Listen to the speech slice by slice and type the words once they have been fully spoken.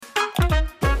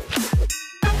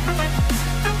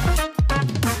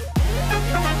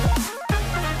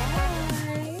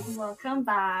welcome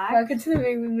back. Welcome to the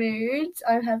Moviemood.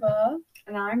 I'm Heather.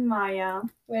 And I'm Maya.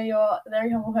 We're your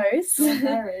very humble hosts.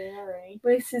 Very.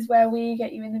 This is where we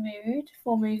get you in the mood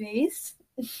for movies.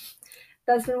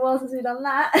 That's been a while since we've done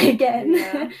that again.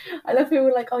 Yeah. I love people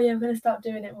like, oh yeah, we're going to start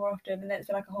doing it more often, and then it's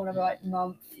been like a whole other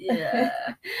month. Yeah.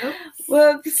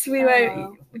 Whoops, we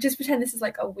won't. Just pretend this is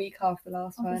like a week after the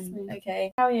last Obviously. one.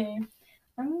 Okay. How are you?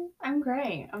 I'm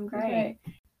great.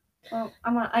 Well,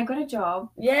 I got a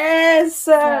job. Yes!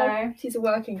 So, she's a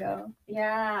working girl.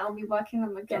 yeah, I'll be working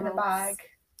on McDonald's. Getting a bag.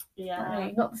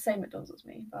 Yeah. Not the same McDonald's as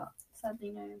me, but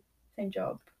Sadly, no. same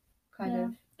job. Kind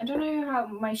of. I don't know how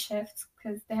my shifts,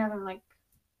 because they haven't like...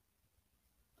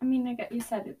 I mean, I get you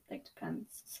said it like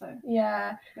depends, so...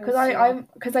 Yeah, We'll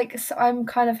because I'm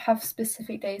kind of have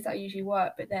specific days that I usually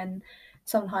work, but then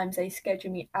sometimes they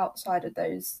schedule me outside of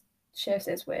those shifts.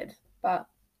 It's weird, but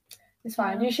it's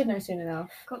fine. Yeah. You should know soon enough.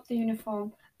 Got the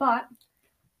uniform, but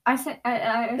I said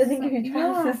I They didn't give you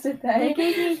trousers, did They they?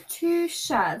 gave me 2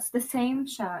 shirts, the same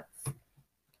shirts,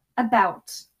 a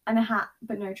belt and a hat,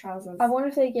 but no trousers. I wonder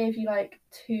if they gave you like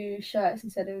 2 shirts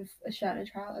instead of a shirt and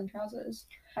trousers.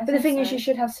 I But the think thing so. is, you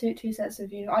should have two sets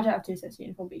of uniform. I don't have 2 sets of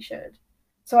uniform, but you should.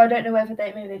 So I don't know whether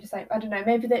maybe they just like, I don't know,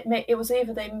 it was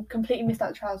either they completely missed out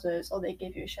the trousers or they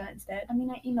gave you a shirt instead. I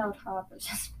mean, I emailed her, but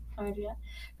just no idea.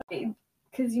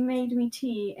 Because you made me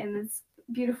tea in this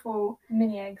beautiful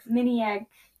Mini egg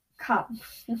cup,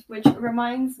 which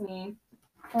reminds me.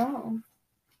 Oh.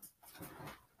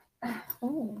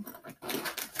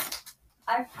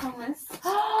 I promise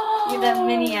you that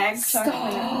mini egg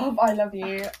chocolate. Stop! I love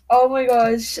you. Oh my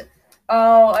gosh.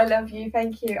 Oh, I love you.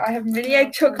 Thank you. I have mini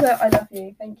egg chocolate. I love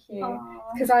you. Thank you.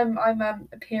 Because I'm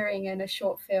appearing in a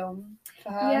short film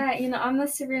for her. Yeah, I'm the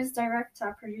series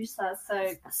director, producer, so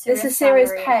This is serious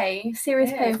salary. pay.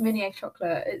 Serious pay Yes. of mini egg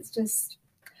chocolate. It's just.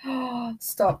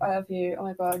 Stop! I love you. Oh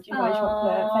my god, you buy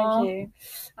chocolate. Thank you.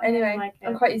 Anyway,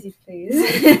 I'm quite easy to please.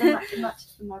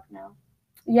 Matches the mug now.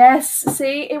 Yes.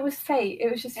 See, it was fate. It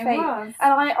was just It fate. was.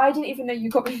 And I didn't even know you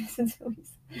got me this until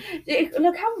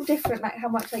look how different, like how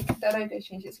much like the logo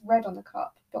changed. It's red on the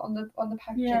cup, but on the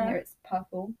packaging here it's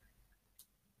purple.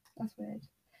 That's weird.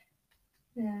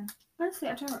 Yeah. Honestly,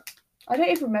 I don't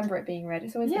even remember it being red.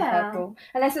 It's always been Yeah. purple,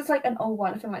 unless it's like an old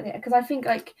one, something like that. Because I think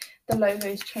like the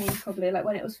logos changed probably like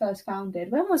when it was first founded.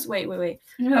 When was wait?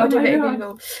 I'll do a bit of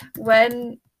Google.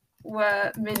 When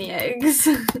were mini eggs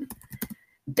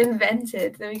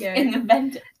invented? There we go.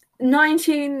 Invented.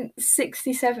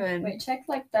 1967. Wait, check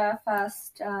like the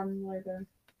first logo.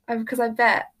 Because I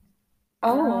bet.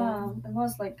 Oh. It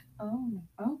was like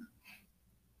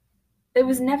It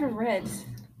was never red.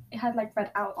 it had like red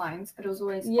outlines, but it was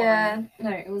always Yeah. No,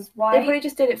 it was They white. probably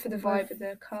just did it for the vibe with of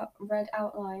the cup. red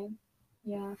outline.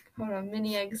 Yeah. Hold on,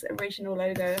 Mini Egg's original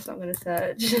logo. That's what I'm going to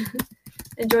search.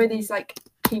 Enjoy these like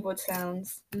keyboard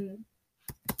sounds.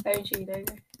 OG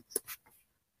logo.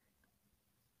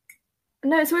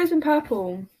 No, it's always been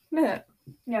purple. Look.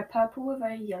 Yeah, purple with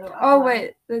a yellow outline. Oh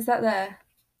wait, there's that there.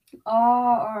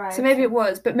 Oh, alright. So maybe it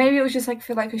was, but maybe it was just like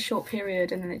for like a short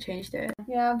period and then it changed it.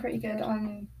 Yeah, I'm pretty good.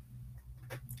 I'm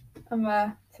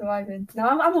surviving. No,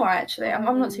 I'm alright actually.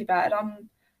 I'm not too bad. I'm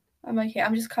okay.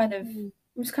 I'm just kind of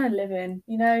living,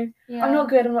 you know. Yeah. I'm not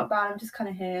good. I'm not bad. I'm just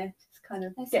kind of here, just kind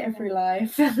of getting through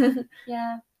life.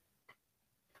 Yeah.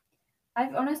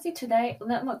 I've honestly not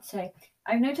today.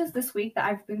 I've noticed this week that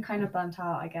I've been kind of burnt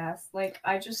out, I guess. Like,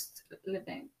 I just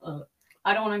living.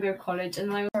 I don't want to go to college.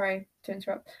 And like, sorry to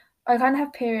interrupt. I kind of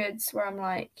have periods where I'm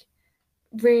like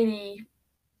really.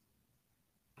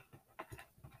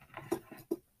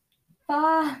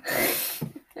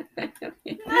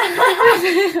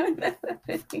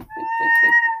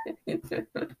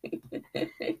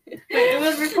 It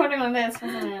was recording on this,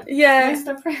 wasn't it? Yeah.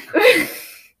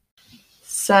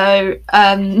 So,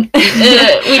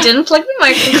 we didn't plug the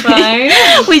microphone.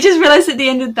 We just realised at the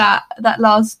end of that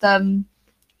last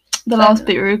the last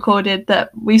bit we recorded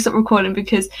that we stopped recording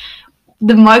because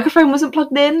the microphone wasn't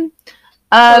plugged in.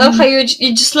 I love how you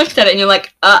just looked at it and you're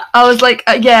like, I was like,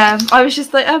 yeah. I was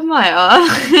just like, Maya.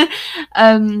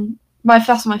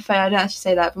 That's my face. I didn't actually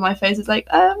say that, but my face is like,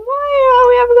 Maya,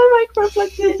 we haven't got a microphone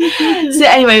plugged in. So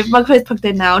anyway, microphone's plugged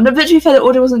in now. No, but to be fair, the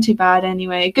audio wasn't too bad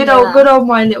anyway. Good old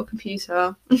my little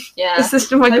computer. Yeah. It's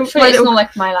just my Hopefully little... it's not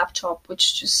like my laptop,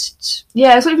 which just...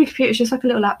 Yeah, it's not even a computer, it's just like a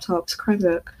little laptop. It's a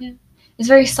Chromebook. Yeah. It's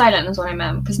very silent is what I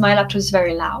meant, because my laptop is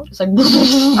very loud. It's like...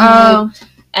 Oh.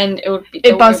 And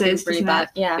it buzzes, really bad.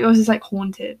 Yeah. It was just like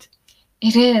haunted.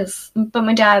 It is. But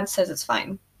my dad says it's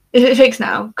fine. Is it fixed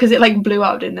now? Because it like blew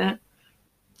up, didn't it?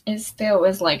 It still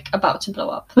is like about to blow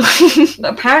up. But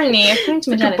apparently, according to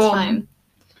my dad, it's fine.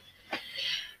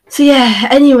 So yeah,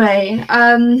 anyway,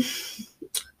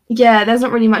 yeah, there's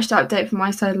not really much to update from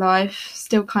my side of life.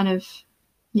 Still kind of,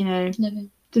 you know,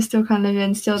 just still kind of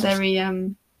living. Still very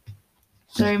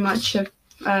much a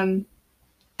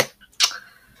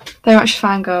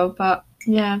fangirl. But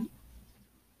yeah,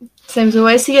 same as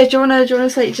always. So yeah, do you wanna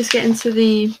just get into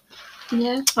the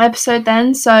episode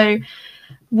then? So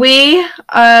we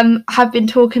have been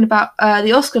talking about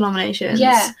the Oscar nominations.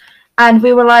 Yeah. And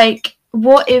we were like,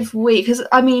 what if we... Because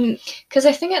I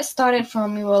think it started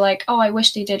from, we were like, oh, I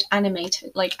wish they did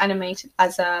animated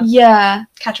as a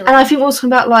category. And I think we were talking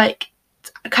about, like,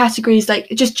 categories, like,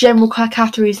 just general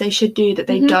categories they should do that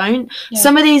they don't. Yeah.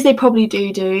 Some of these they probably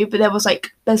do, but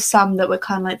there's some that were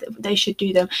kind of like, they should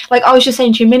do them. Like, I was just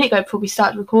saying to you a minute ago before we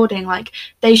started recording, like,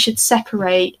 they should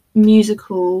separate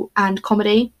musical and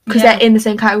comedy because they're in the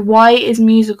same category. Why is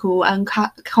musical and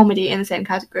comedy in the same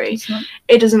category?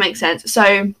 It doesn't make sense.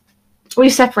 So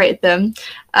we've separated them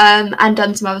and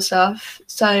done some other stuff.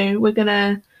 So we're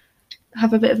gonna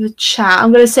have a bit of a chat.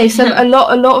 I'm gonna say a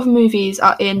lot of movies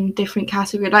are in different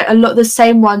categories. Like the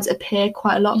same ones appear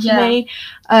quite a lot for me.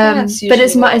 But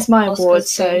it's my awards,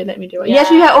 so let me do it. Yeah, to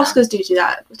be fair, Oscars do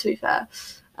that. To be fair,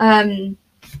 and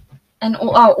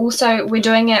also we're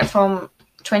doing it from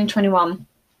 2021.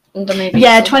 The movies.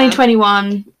 Yeah,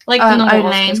 2021. Like the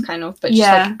normal Oscars, kind of, but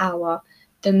just like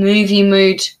the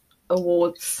Moviemood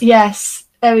Awards. Yes,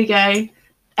 there we go.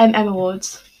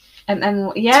 Awards.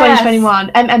 Yes. 2021.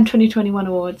 2021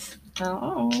 Awards.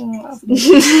 Oh.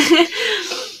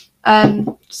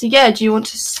 So yeah, do you want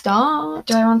to start?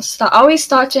 Do I want to start? Are we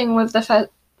starting with the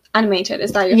animated?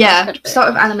 Is that your first category?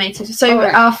 Start with animated.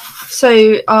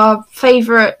 So our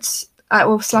favourite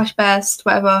 / best,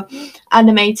 whatever,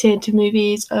 animated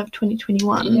movies of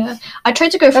 2021. Yeah, I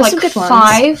tried to go for like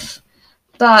 5,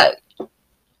 but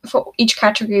for each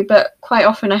category, but quite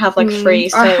often I have like 3.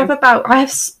 So I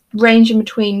have ranging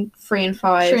between 3 and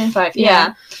 5. 3 and 5,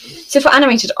 yeah. So for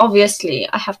animated, obviously,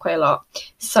 I have quite a lot.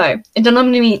 So the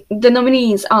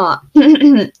nominees are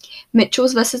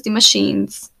Mitchell's vs. the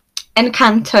Machines,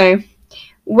 Encanto,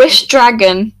 Wish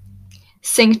Dragon,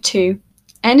 Sing 2,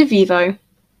 and Vivo.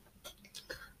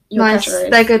 Nice.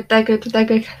 They're good. They're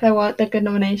good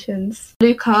nominations.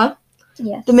 Luca.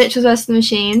 Yes. The Mitchells vs. the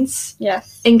Machines.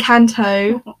 Yes.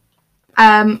 Encanto.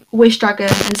 Wish Dragon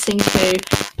and Sing 2.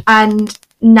 And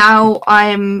now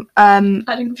I'm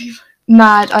adding Vivo.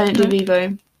 Mad I didn't do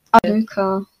Vivo.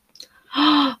 Luca.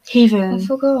 Heathen. I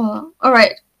forgot.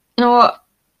 Alright. You know what?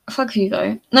 Fuck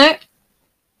Vivo. No.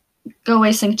 Go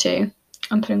away, Sing 2.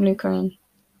 I'm putting Luca in.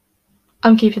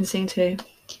 I'm keeping Sing 2.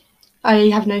 I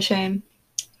have no shame.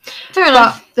 Fair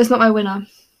enough. But that's not my winner.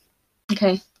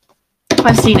 Okay.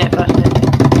 I've seen it, but no.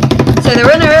 So the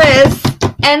winner is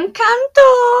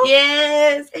Encanto!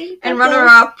 Yes! Encanto. And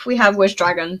runner-up, we have Wish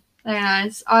Dragon. Very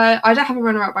nice. I don't have a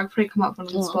runner-up, but I could probably come up with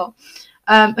one on the spot.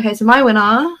 Okay, so my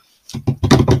winner,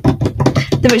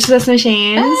 The Mitchells vs. the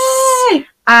Machines. Hey!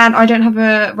 And I don't have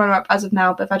a runner-up as of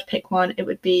now, but if I had to pick one, it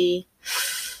would be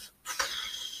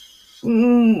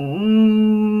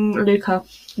Luca.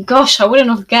 Gosh, I wouldn't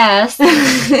have guessed.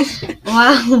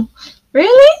 Wow.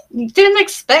 Really? Didn't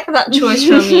expect that choice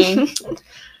from you.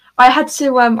 I had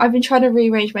to, I've been trying to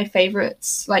rearrange my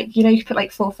favourites. Like, you know, you put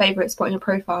like 4 favourites on your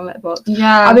profile on Letterboxd.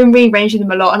 Yeah. I've been rearranging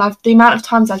them a lot, and the amount of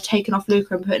times I've taken off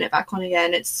Luca and putting it back on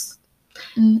again, it's...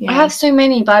 Yeah. I have so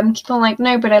many, but I'm keep on like,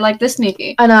 no, but I like this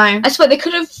movie. I know. I swear they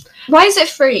could have... Why is it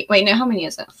 3? Wait, no, how many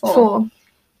is it? 4.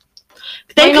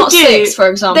 They could not 6, for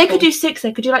example. They could do 6.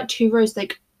 They could do like 2 rows,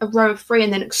 like a row of 3,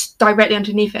 and then directly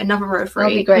underneath it another row of 3.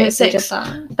 That'd be great if 6. they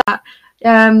did that.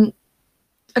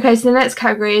 Okay, so the next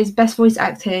category is best voice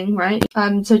acting, right? So do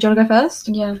you want to go first?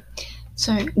 Yeah.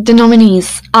 So the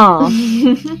nominees are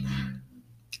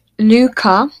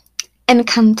Luca,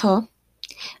 Encanto,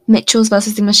 Mitchells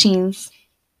vs. the Machines.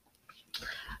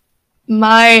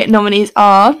 My nominees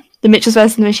are The Mitchells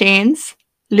vs. the Machines,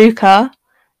 Luca,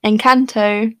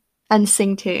 Encanto, and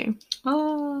Sing 2.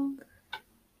 Oh.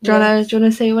 Do you want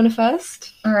to say your winner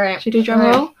first? Alright. Should we do drum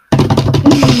roll?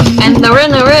 And the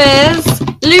winner is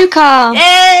Luca!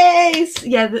 Yes!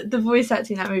 Yeah, the voice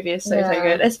acting in that movie is so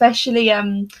good. Especially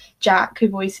Jack, who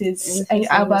voices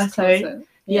Alberto.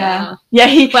 Yeah.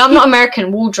 Well, I'm not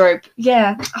American. Wardrobe.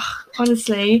 Yeah. Ugh,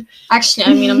 honestly. Actually,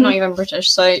 I mean, I'm not even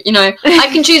British, so, you know, I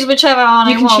can choose whichever one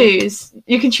I want.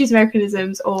 You can choose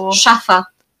Americanisms or... Shaffer.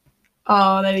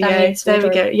 Oh, there we go. There we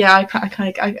go. Yeah, I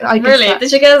kind of... Really? That.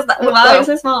 Did you guess that? Wow, you're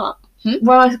so smart.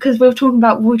 Well, because we were talking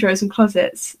about wardrobes and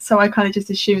closets, so I kind of just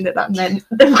assumed that meant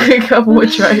a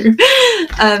wardrobe.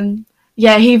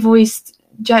 Yeah, he voiced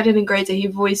Jack Dylan Grazer. He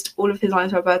voiced all of his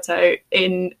lines for Alberto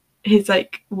in his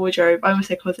like wardrobe. I almost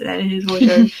say closet then, in his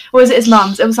wardrobe. Or was it his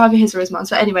mum's? It was either his or his mum's.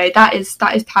 But anyway, that is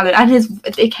talent, and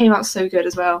it came out so good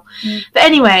as well. But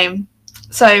anyway,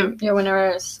 so your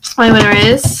winner is, my winner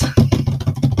is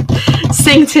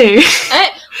Sing 2.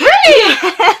 Really?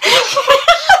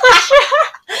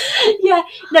 Yeah.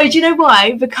 No, do you know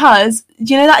why? Because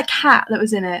do you know that cat that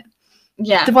was in it?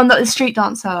 Yeah. The one that the street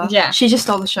dancer. Yeah. She just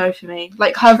stole the show for me.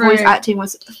 Like her True. voice acting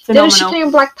was phenomenal. Didn't she play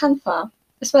in Black Panther?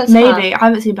 Maybe. I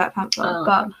haven't seen Black Panther,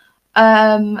 but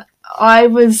but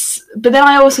then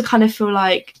I also kind of feel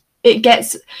like it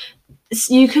gets.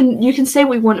 You can say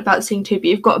what you want about Sing 2, but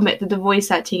you've got to admit that the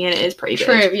voice acting in it is pretty good.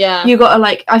 True, yeah. You got to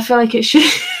like. I feel like it should.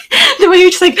 The way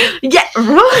you're just like, yeah,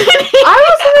 right.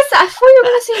 I thought you were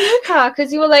gonna say Luca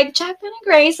because you were like Jack and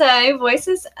Grace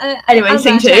voices. Anyway,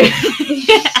 Sing 2.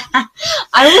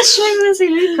 I was sure you were gonna say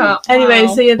Luca. Anyway,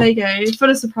 Wow. so yeah, there you go. Full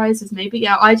of surprises, maybe.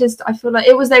 Yeah, I feel like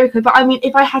it was very good. But I mean,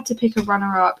 if I had to pick a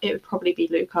runner-up, it would probably be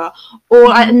Luca.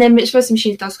 And then Mitch vs. the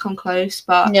Machines does come close,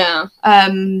 but yeah,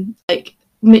 like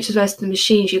Mitchell's vs. the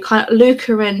Machines, you kind of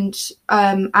Luca and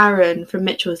Aaron from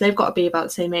Mitchell's, they've got to be about the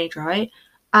same age, right?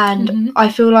 And I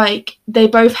feel like they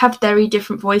both have very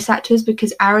different voice actors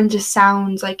because Aaron just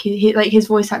sounds like his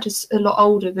voice actor's a lot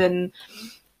older than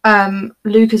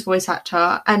Luca's voice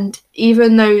actor, and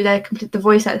even though the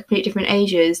voice actors completely different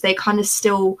ages, they kind of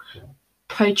still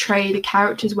portray the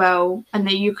characters well,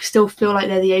 and you still feel like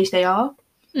they're the age they are.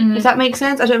 If that makes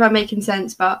sense. I don't know if I'm making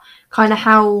sense, but kind of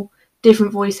how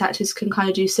different voice actors can kind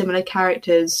of do similar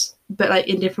characters, but like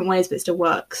in different ways, but it still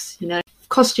works, you know.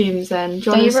 Costumes then.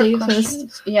 Do you want to say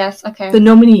first? Yes, okay. The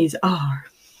nominees are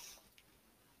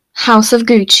House of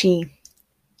Gucci,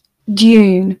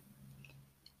 Dune,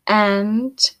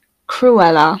 and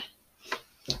Cruella.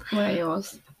 What are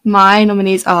yours? My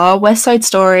nominees are West Side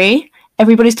Story,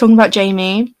 Everybody's Talking About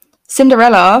Jamie,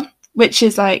 Cinderella, which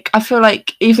is like, I feel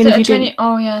like even if you didn't...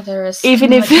 Oh yeah, there is.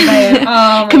 Even if...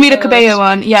 Camila Cabello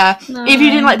one, yeah. No. If you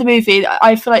didn't like the movie,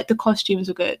 I feel like the costumes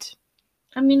were good.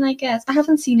 I mean, I guess. I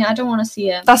haven't seen it. I don't want to see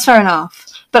it. That's fair enough.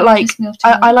 But like,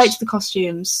 I liked the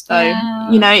costumes, though.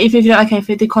 Yeah. You know, if you don't, okay, if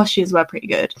the costumes were pretty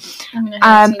good. I mean,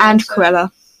 I and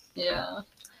Cruella. Yeah.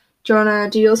 Do you want to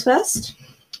do yours first?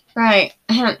 Right.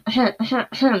 And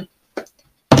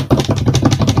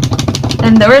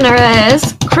the winner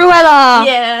is Cruella.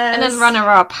 Yes. And then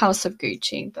runner-up, House of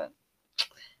Gucci. But,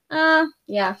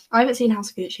 yeah. I haven't seen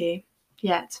House of Gucci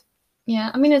yet.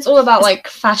 Yeah, I mean, it's all about, like,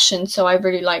 fashion, so I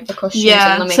really like the costumes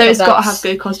and the makeup. So it's got to have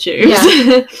good costumes.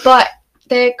 Yeah. But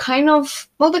they're kind of,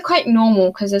 well, they're quite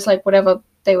normal, because it's, like, whatever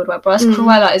they would wear. But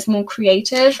Cruella is more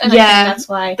creative, and I think that's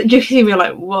why... You see me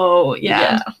like, whoa,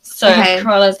 yeah. So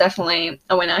Cruella's definitely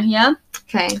a winner here.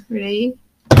 Okay, ready?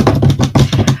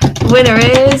 Winner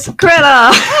is Cruella!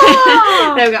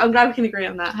 Oh! There we go, I'm glad we can agree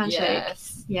on that. Handshake.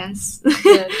 Yes.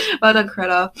 Well done,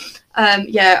 Cruella.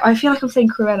 Yeah, I feel like I'm saying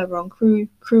Cruella wrong.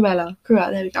 Cruella.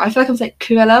 There we go. I feel like I'm saying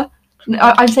Cruella.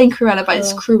 I'm saying Cruella, but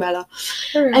it's Cruella.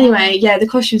 Anyway, yeah, the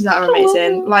costumes that are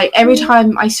amazing. Like, every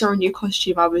time I saw a new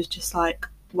costume, I was just like,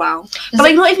 wow. But,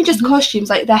 like, not even just costumes,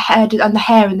 like, the hair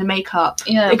and the makeup.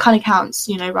 Yeah. It kind of counts,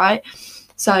 you know, right?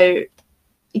 So,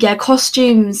 yeah,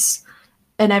 costumes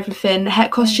and everything.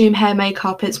 Costume, hair,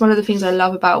 makeup. It's one of the things I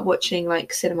love about watching,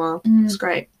 like, cinema. It's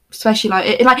great. Especially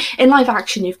like in live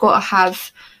action, you've got to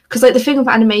have, because like the thing of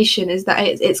animation is that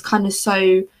it's kind of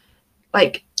so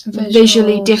like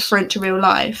visually different to real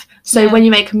life. So when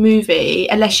you make a movie,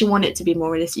 unless you want it to be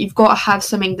more realistic, you've got to have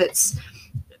something that's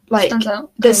like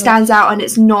stands out and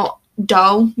it's not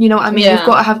dull. You know what I mean? You've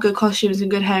got to have good costumes and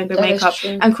good hair and good makeup.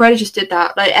 And Cruella just did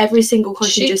that. Like every single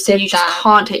costume you just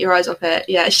can't take your eyes off it.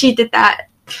 Yeah, she did that.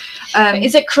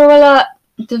 Is it Cruella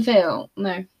DeVille?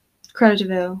 No, Cruella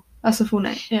DeVille. That's the full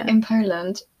name. Yeah. In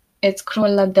Poland, it's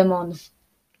Cruella Demon.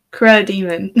 Cruella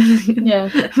Demon. Yeah.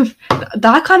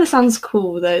 That kind of sounds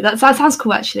cool, though. That sounds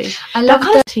cool, actually. I love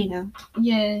that tea now.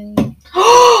 Yeah.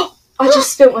 I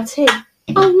just spilled my tea.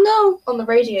 Oh, no. On the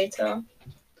radiator.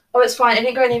 Oh, it's fine. It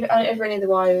didn't go over any of the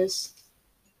wires.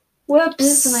 Whoops.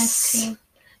 This is a nice tea.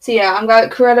 So, yeah, I'm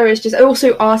glad Cruella is just...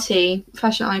 Also, Artie,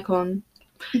 fashion icon.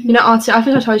 You know, Artie, I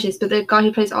think I told you this, but the guy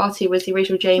who plays Artie was the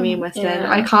original Jamie in West End.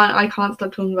 I can't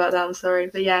stop talking about that, I'm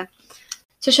sorry, but yeah.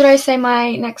 So should I say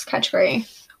my next category?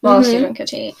 Well, student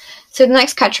category. So the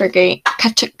next category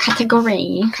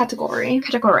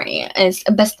is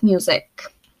best music.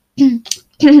 Oh,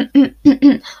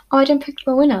 I didn't pick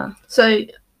the winner. So, I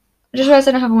just realized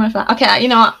I don't have a winner for that. Okay, you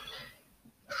know what?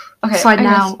 Okay, decide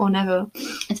now or never.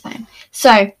 It's fine.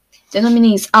 So, the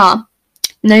nominees are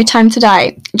No Time to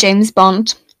Die, James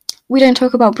Bond, We Don't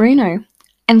Talk About Bruno,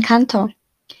 Encanto,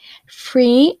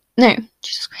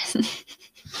 Jesus Christ.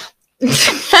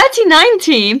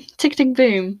 3090. Tick Tick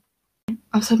Boom.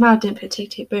 I'm so mad I didn't put Tick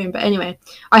Tick Boom, but anyway,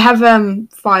 I have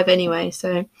 5 anyway.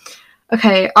 So,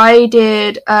 okay, I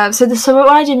did. So when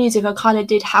I did music, I kind of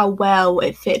did how well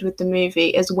it fit with the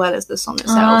movie as well as the song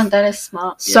itself. Oh, that is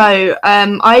smart. So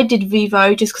I did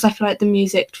Vivo just because I feel like the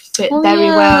music fit very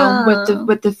well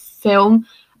with the film.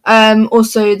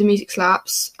 Also the music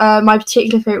slaps. My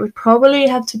particular favorite would probably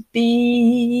have to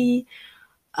be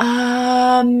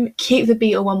Keep the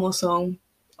Beat or One More Song.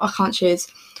 I can't choose.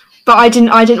 But I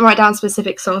didn't write down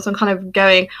specific songs. So I'm kind of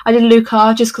going. I did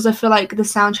Luca just because I feel like the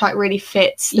soundtrack really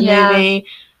fits the movie.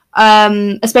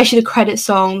 Especially the credit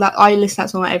song. That I listen to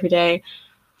that song every day.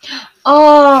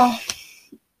 Oh,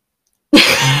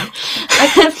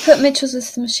 I could have put Mitchell's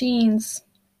with the Machines.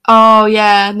 Oh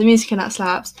yeah, the music in that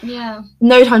slaps. Yeah. I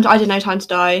did No Time to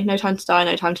Die. No Time to Die.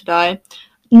 No Time to Die.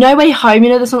 No Way Home. You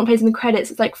know the song that plays in the credits.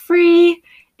 It's like free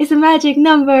is a magic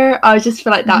number. I just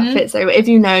feel like that fits over. If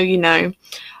you know, you know.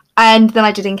 And then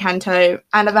I did Encanto,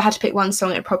 and if I had to pick one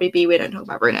song, it'd probably be We Don't Talk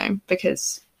About Bruno,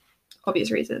 because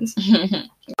obvious reasons. That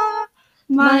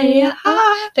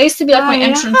used to be like my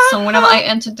entrance song. Whenever I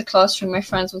entered the classroom, my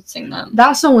friends would sing that.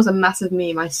 That song was a massive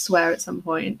meme, I swear, at some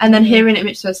point. And then hearing it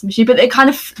Mitch vs. Machine, but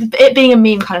it being a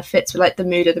meme kind of fits with like the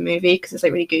mood of the movie because it's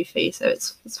like really goofy, so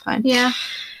it's fine. Yeah.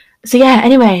 So yeah,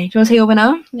 anyway, do you want to say your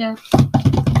winner? Yeah.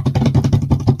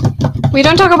 We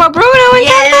Don't Talk About Bruno and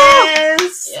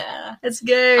Yes! Yeah. Let's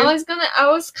go. I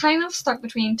was kind of stuck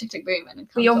between Tick Tick Boom and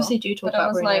Encanto. We obviously do talk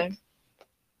about Bruno. Like...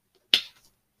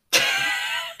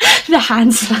 The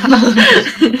hand slap.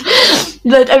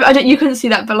 You couldn't see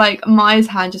that, but like Maya's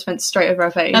hand just went straight over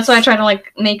her face. That's why I tried to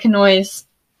like make a noise.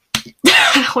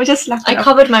 We just slapped I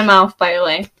covered my mouth, by the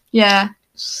way. Yeah.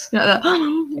 Like that.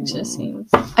 It just seems.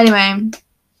 Anyway,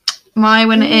 my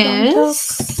winner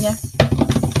is... Yeah.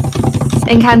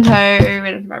 Encanto. We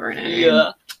Don't Talk About Bruno.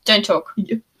 Yeah. Don't talk.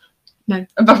 Yeah. No.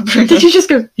 About Bruno. Did you just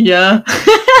go, yeah?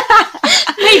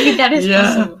 Maybe that is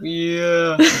possible.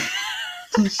 Yeah.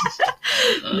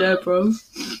 Yeah, bro.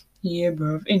 Yeah,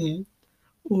 bro.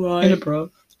 Alright. bro.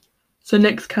 So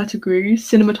next category,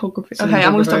 cinematography. Okay,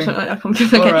 I'm gonna stop talking like that.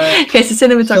 Okay. Alright. Okay, so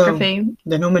cinematography. So,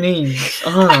 the nominees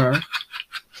are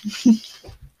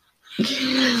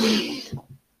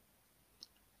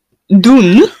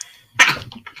Dune,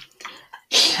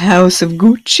 House of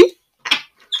Gucci,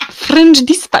 French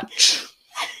Dispatch.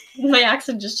 My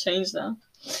accent just changed now.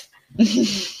 You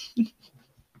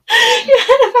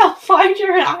had about 5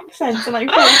 different accents in like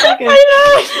 5 seconds. I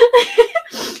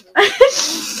know.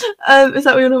 Is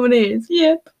that what your nominees?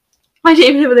 Yep. I didn't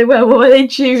even know what they were. What were they?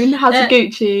 June, House of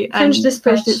Gucci, and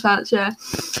French Dispatch. Yeah.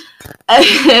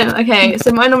 Okay,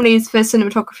 so my nominees for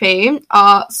cinematography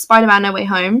are Spider-Man: No Way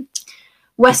Home,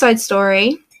 West Side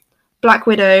Story, Black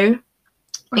Widow,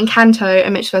 Encanto,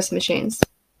 and Mitch vs. Machines.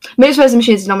 Mitch vs.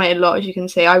 Machines is nominated a lot, as you can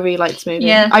see. I really like this movie.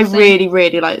 Yeah, I really,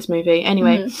 really like this movie.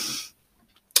 Anyway.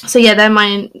 So yeah, they're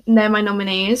my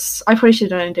nominees. I probably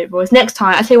should have done a deep voice. Next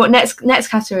time, I tell you what, next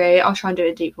category, I'll try and do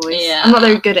a deep voice. Yeah. I'm not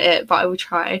very good at it, but I will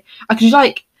try. I could do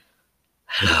like,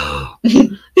 hello.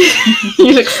 You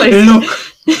look so Look.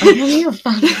 I know you're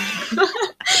fun.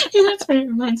 Yeah, that's what it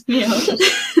reminds me of.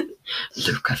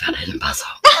 Look, I found a hidden puzzle.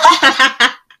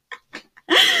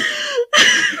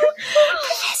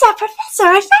 Professor,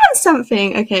 I found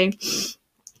something. Okay,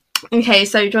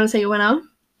 so do you want to say your winner?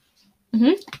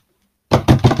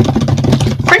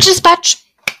 French Dispatch.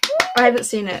 I haven't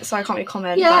seen it, so I can't really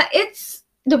comment. Yeah,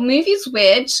 the movie's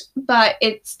weird, but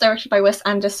it's directed by Wes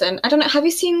Anderson. I don't know. Have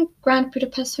you seen Grand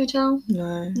Budapest Hotel?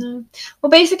 No. Well,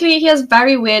 basically, he has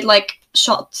very weird like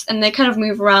shots, and they kind of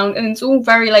move around, and it's all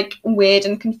very like weird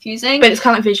and confusing. But it's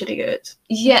kind of visually good.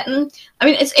 Yeah, I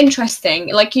mean, it's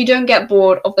interesting. Like, you don't get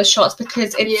bored of the shots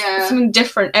because it's something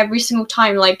different every single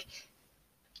time. Like,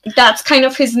 that's kind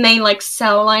of his main like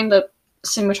sell line, the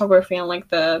cinematography and like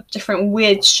the different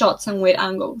weird shots and weird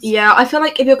angles. Yeah, I feel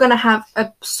like if you're gonna have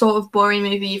a sort of boring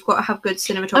movie, you've got to have good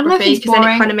cinematography because then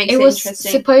it kind of makes it interesting. It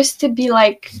was supposed to be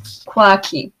like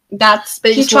quirky. But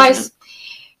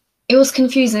it was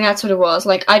confusing. That's what it was.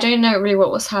 Like, I don't know really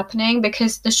what was happening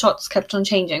because the shots kept on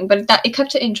changing, but it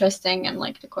kept it interesting, and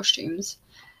like the costumes.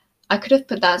 I could have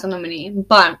put that as a nominee,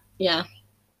 but yeah,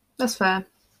 that's fair.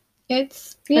 I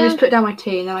just put down my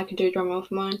tea and then I can do a drum roll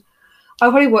for mine. I'll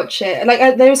probably watch it.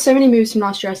 Like, there are so many movies from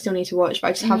last year I still need to watch, but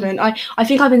I just haven't. I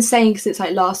think I've been saying since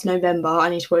like last November I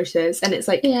need to watch this, and it's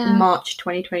like March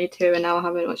 2022, and now I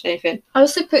haven't watched anything. I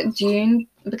also put Dune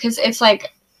because it's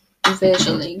like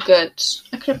visually good.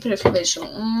 I could have put it for visual.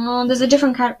 Oh, there's a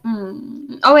different kind.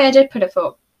 Oh wait, I did put it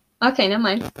for. Okay, never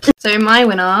mind. So my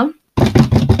winner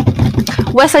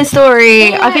West Side Story.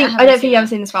 Yeah, I don't think seen you ever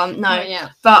seen this one. No. Yeah.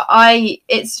 But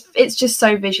it's just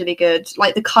so visually good.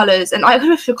 Like the colours, and I could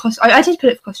have put I did put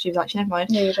it for costumes actually. Never mind.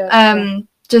 Yeah, you did.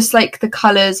 Just like the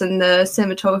colours and the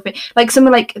cinematography, like some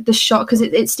of like the shot, because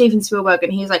it's Steven Spielberg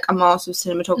and he's like a master of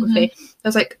cinematography.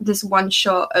 There's like this one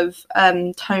shot of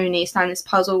Tony standing this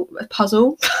puzzle. It's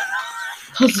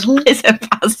a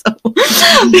puzzle.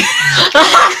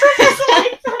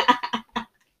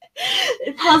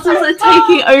 Puzzles are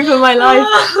taking over my life.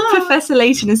 Professor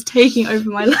Layton is taking over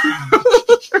my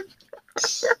life.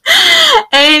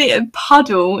 And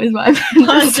puddle is what I'm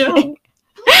going to say.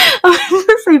 I was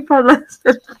going to say puddle.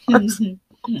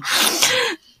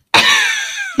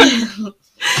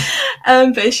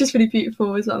 But it's just really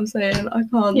beautiful is what I'm saying. I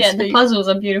can't Yeah, speak. the puzzles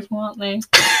are beautiful, aren't they?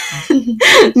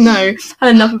 No,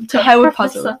 had enough of to hell with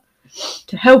puzzles.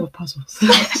 To hell with puzzles.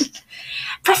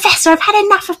 Professor, I've had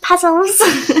enough of puzzles.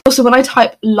 Also, when I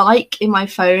type like in my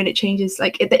phone, it changes,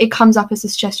 like it comes up as a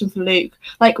suggestion for Luke.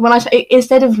 Like when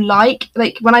instead of like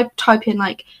when I type in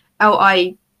like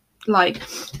Li, like,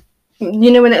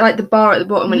 you know, when it like the bar at the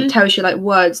bottom when it tells you like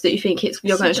words that you think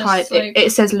you're going to type,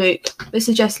 it says Luke. It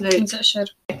suggests Luke. It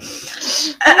should.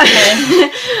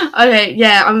 Okay,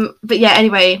 yeah. But yeah.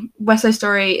 Anyway, West Side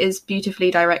Story is beautifully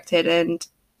directed and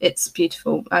it's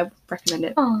beautiful. I recommend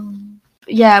it. Aww.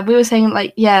 Yeah, we were saying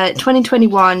like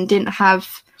 2021 didn't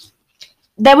have.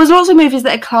 There was lots of movies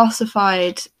that are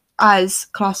classified. I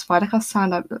can't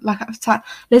sound like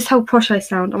this. How posh I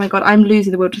sound. Oh my god, I'm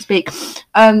losing the will to speak.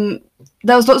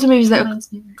 There was lots of movies that were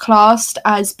classed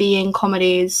as being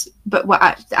comedies, but were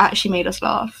actually made us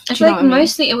laugh. I feel like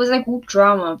mostly it was like all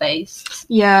drama based.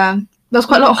 Yeah, there was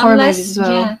quite a lot of horror movies as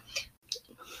well. Yeah.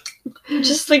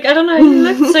 Just like, I don't know, you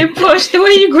look so posh. The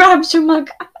way you grabbed your mug.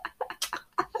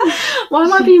 Why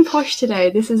am I being posh today?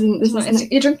 This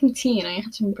isn't. You're drinking tea, you know. You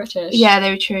have to be British. Yeah,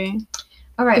 very true.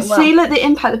 All right. Well, see, look, the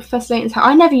impact that Professor Layton's had.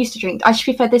 I never used to drink. I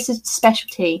should be fair. This is special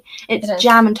tea. It's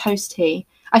jam and toast tea.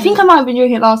 I think I might have been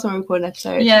drinking it last time we recorded an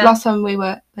episode. Yeah. Last time we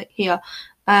were like here.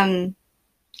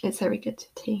 It's very good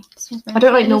tea. I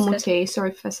don't like normal tea. Sorry,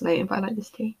 Professor Layton, but I like this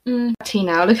tea. Tea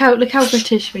now. Look how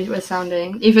British we're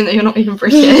sounding, even though you're not even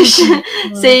British.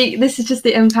 See, this is just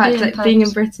the impact that being in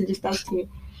Britain just does to you.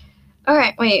 All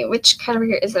right, wait. Which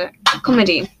category is it?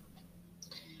 Comedy.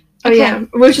 Oh yeah,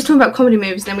 we were just talking about comedy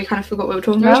movies. Then we kind of forgot what we were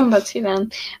talking about. We're talking about tea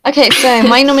then. Okay, so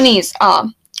my nominees are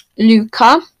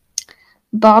Luca,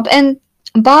 Bob and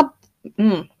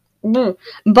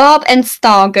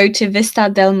Star Go to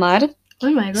Vista del Mar. Oh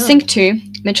my god. Sync 2,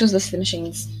 Mitchell's List of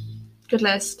Machines. Good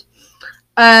list.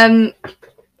 I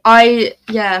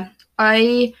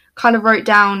kind of wrote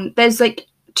down. There's like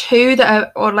 2 that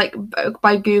are, or like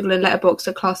by Google and Letterboxd,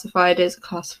 are classified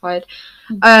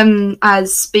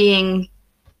as being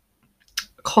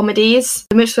comedies.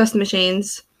 The Mitchell's List of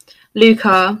Machines,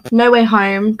 Luca, No Way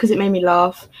Home because it made me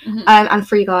laugh, and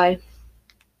Free Guy.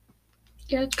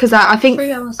 Because I think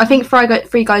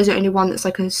Free Guy is the only one that's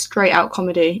like a straight out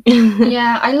comedy.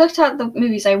 Yeah, I looked at the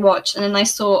movies I watched and then I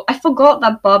forgot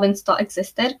that Bob and Star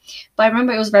existed, but I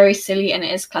remember it was very silly and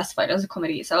it is classified as a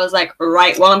comedy. So I was like,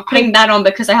 right, well, I'm putting that on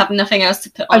because I have nothing else to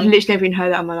put on. I've literally never even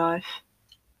heard that in my life.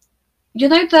 You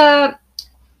know the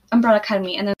Umbrella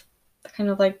Academy and then kind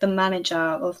of like the manager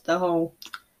of the whole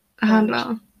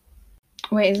handler.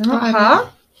 Wait, is it not her?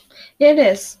 Yeah, it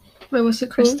is. Wait, what's it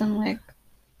called? Kristen Wiig.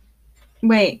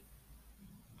 Wait,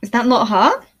 is that not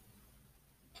her?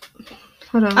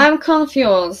 Hold on. I'm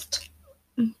confused.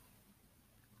 We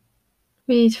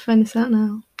need to find this out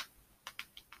now.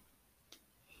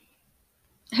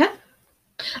 Huh?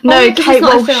 No, Kate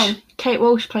Walsh. Kate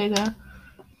Walsh plays her.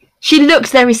 She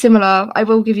looks very similar. I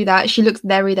will give you that. She looks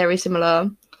very, very similar.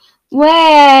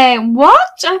 Wait, what?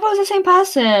 I thought it was the same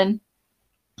person.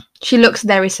 She looks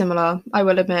very similar, I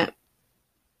will admit.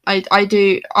 I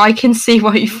do. I can see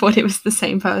why you thought it was the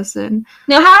same person.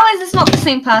 No, how is this not the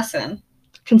same person?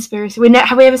 Conspiracy.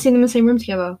 Have we ever seen them in the same room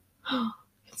together?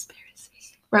 Conspiracy.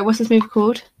 Right, what's this movie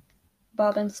called?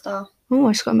 Bob and Star. Oh,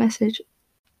 I just got a message.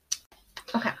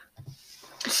 Okay.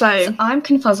 So I'm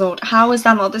confuzzled. How is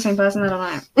that not the same person? I don't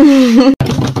know.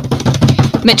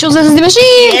 Mitchell's List of the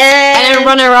Machines! Yeah. And then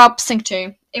runner-up, Sync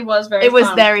 2. It was very fun. It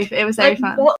was very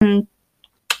fun.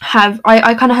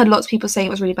 I kind of heard lots of people saying it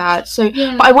was really bad, but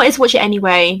I wanted to watch it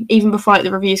anyway, even before like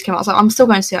the reviews came out. I was like, I'm still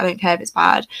going to see it, I don't care if it's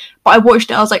bad. But I watched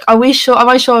it, I was like, am I sure I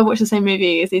watched the same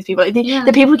movie as these people? Like,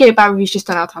 the people who gave bad reviews just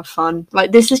don't know how to have fun.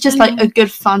 Like, this is just like a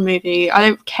good fun movie. I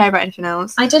don't care about anything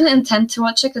else. I didn't intend to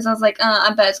watch it because I was like,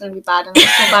 I bet it's going to be bad, and I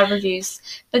saw bad reviews.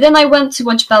 But then I went to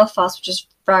watch Belfast, which is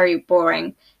very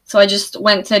boring. So I just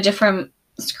went to a different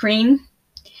screen.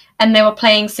 and they were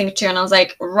playing Sing 2, and I was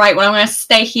like, right, well, I'm going to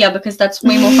stay here because that's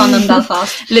way more fun than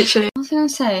Belfast. Literally. What was I going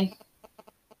to say?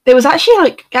 It was actually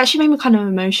like, it actually made me kind of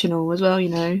emotional as well, you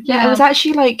know. Yeah, it was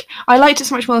actually like, I liked it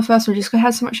so much more the first one just because it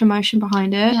had so much emotion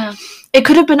behind it. Yeah. It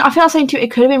could have been, I feel like saying too,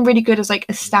 it could have been really good as like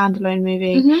a standalone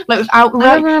movie. Mhm. Like without,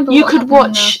 I don't remember you what could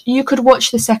happened you could watch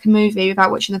the second movie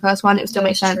without watching the first one. It would still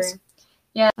make That's sense. true.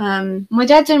 Yeah. My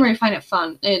dad didn't really find it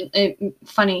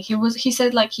funny. He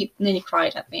said like he nearly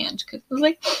cried at the end because it was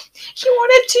like he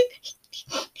wanted to.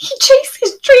 He chased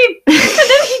his dream and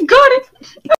then he got it.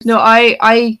 No,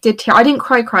 I did tear. I didn't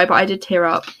cry, but I did tear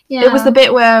up. Yeah. It was the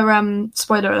bit where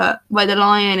spoiler alert, where the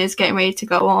lion is getting ready to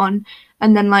go on,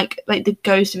 and then like the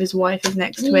ghost of his wife is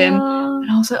next to him,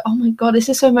 and I was like, oh my god, this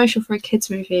is so emotional for a kids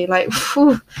movie. Like,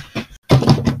 whew.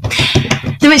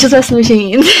 The Mitchell's vs.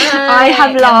 Machines. I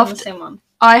have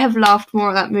laughed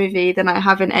more at that movie than I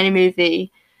have in any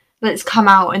movie that's come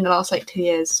out in the last like 2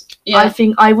 years. Yeah. I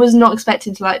think I was not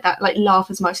expecting to like laugh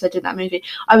as much as I did in that movie.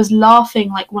 I was laughing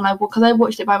like because I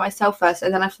watched it by myself first,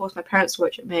 and then I forced my parents to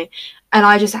watch it with me, and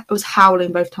I just was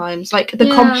howling both times. Like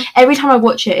every time I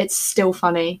watch it, it's still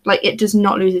funny. Like it does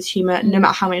not lose its humour, no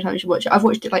matter how many times you watch it. I've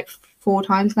watched it like 4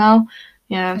 times now.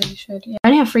 Yeah, you should. Yeah. I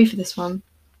only have 3 for this one.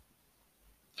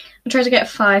 I tried to get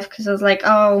 5 because I was like,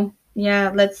 oh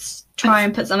yeah, let's try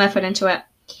and put some effort into it.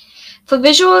 For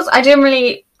visuals, I didn't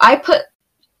really. I put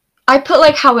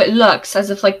like how it looks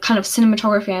as if like kind of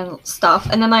cinematography and stuff,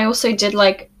 and then I also did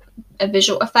like a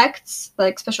visual effects,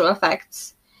 like special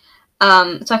effects. So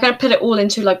I kind of put it all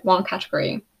into like one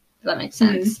category. If that makes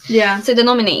sense. Yeah. So the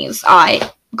nominees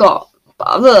I got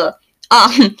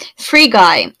Free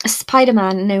Guy,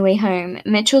 Spider-Man: No Way Home,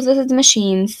 Mitchell's vs. the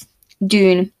Machines,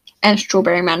 Dune, and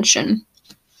Strawberry Mansion.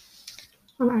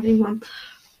 I'm adding one.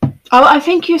 Oh, I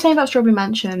think you're saying about Strawberry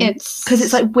Mansion. It's because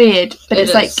it's like weird, but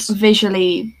it's like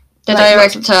visually. The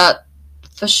director,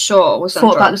 for sure, was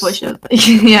on drugs. About the voice.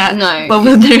 Yeah, no. Well,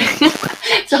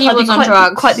 so he was on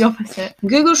drugs. Quite the opposite.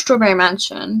 Google Strawberry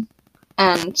Mansion,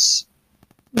 and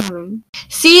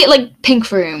see like Pink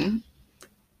Room.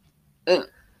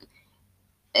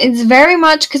 It's very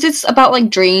much because it's about like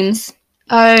dreams.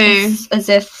 Oh, it's as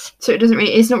if so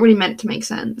it's not really meant to make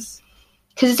sense.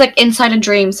 Because it's like inside a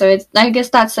dream, so I guess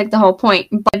that's like the whole point.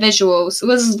 By visuals, it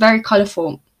was very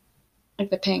colourful, like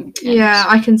the pink. Yeah,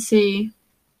 I can see.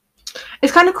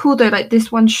 It's kind of cool though, like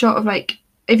this one shot of like,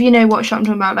 if you know what shot I'm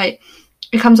talking about, like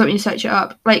it comes up when you search it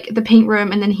up, like the pink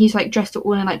room, and then he's like dressed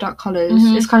all in like dark colours.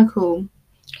 Mm-hmm. It's kind of cool.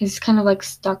 He's kind of like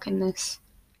stuck in this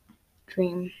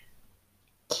dream.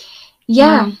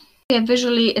 Yeah. Yeah,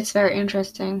 visually it's very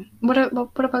interesting. What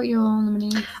about your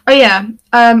nominees? Oh yeah,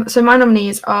 so my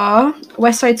nominees are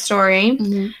West Side Story,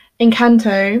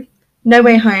 Encanto, No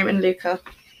Way Home, and Luca.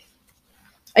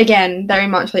 Again, very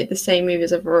much like the same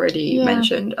movies I've already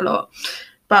mentioned a lot.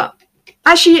 But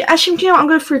actually, you know what? I'm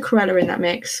going to throw Cruella in that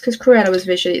mix because Cruella was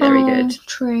visually very good.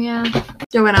 True, yeah.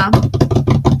 Your winner.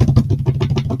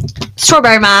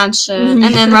 Strawberry Mansion,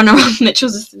 and then runner-up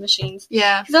Mitchell's vs. the Machines.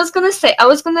 Yeah. Because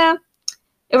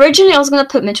originally I was gonna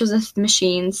put Mitchell's vs. the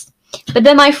Machines, but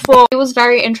then I thought it was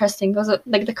very interesting because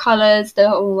like the colours, the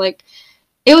whole like,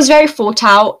 it was very thought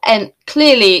out, and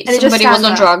clearly somebody was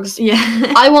on drugs.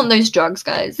 Yeah, I want those drugs,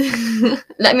 guys.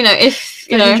 Let me know if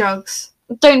you know. Drugs.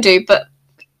 Don't do, but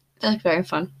they're very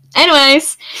fun.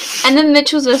 Anyways, and then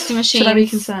Mitchell's vs. the Machines. Should I be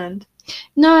concerned?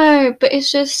 No, but it's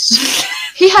just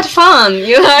he had fun,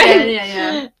 you know.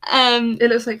 Yeah. It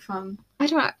looks like fun. I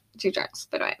don't do drugs,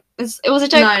 by the way. It was a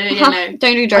joke. No.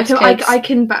 Don't do drugs, I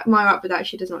can back Maya up with that.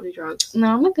 She does not do drugs. No,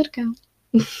 I'm a good girl.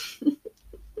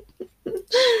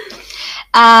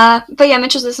 But yeah,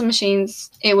 Mitchell's vs. Machines,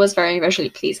 it was very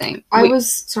visually pleasing. We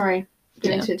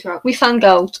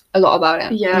fangirled a lot about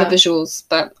it. Yeah. The visuals,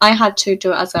 but I had to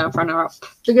do it as a runner-up.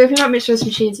 The good thing about Mitchell's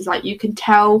Machines is like you can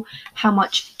tell how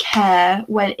much care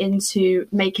went into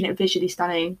making it visually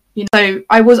stunning. You know,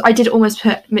 so I did almost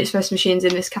put Mitchell's Machines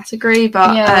in this category,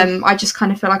 but I just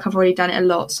kind of feel like I've already done it a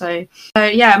lot. So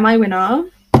yeah, my winner.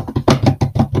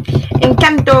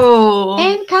 Encanto.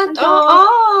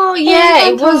 Oh yeah,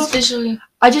 Encanto. It was visually.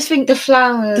 I just think the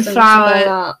flowers.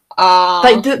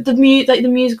 Like the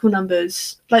musical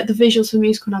numbers, like the visuals for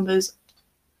musical numbers,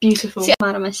 beautiful. See, I'm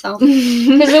mad at myself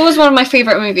because it was one of my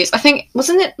favorite movies. I think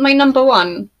wasn't it my number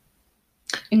 1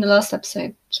 in the last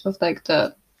episode of like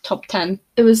the top 10?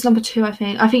 It was number 2, I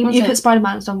think. You put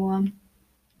Spider-Man as number 1.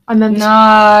 I remember.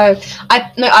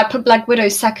 I put Black Widow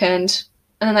second,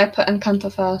 and then I put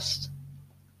Encanto first.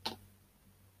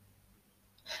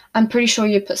 I'm pretty sure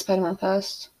you put Spider-Man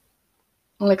first,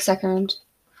 or like second.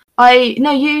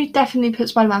 No, you definitely put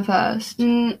Spider-Man first.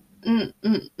 No,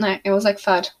 it was like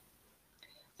third.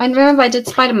 I remember I did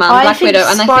Spider-Man, I Black think Widow,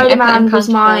 and Spider-Man I think was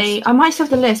Encanto my. first. I might still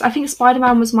have the list. I think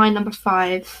Spider-Man was my number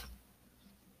 5.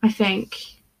 I think.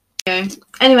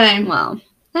 Anyway, Wow.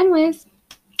 Anyways.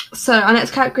 so our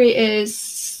next category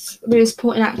is we're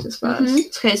supporting actors first.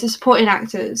 Mhm. Okay, so supporting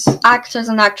actors. Actors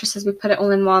and actresses, we put it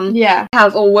all in one. Yeah. I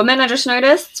have all women, I just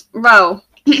noticed. Row.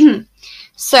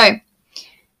 So,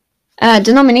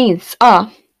 the nominees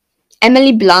are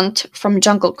Emily Blunt from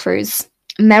Jungle Cruise,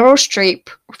 Meryl Streep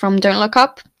from Don't Look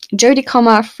Up, Jodie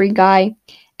Comer, Free Guy,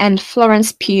 and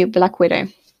Florence Pugh, Black Widow.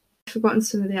 I've forgotten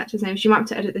some of the actors' names. You might have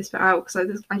to edit this bit out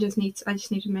because I just need a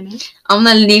minute. I'm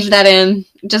gonna leave that in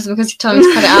just because you told me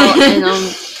to cut it out.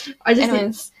 And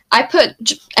anyways, I put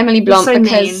Emily Blunt so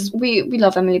because we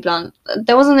love Emily Blunt.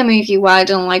 There wasn't a movie where I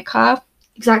didn't like her.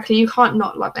 Exactly, you can't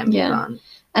not love Emily Blunt.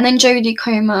 And then Jodie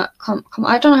Comer,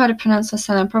 I don't know how to pronounce her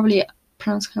surname. I'm probably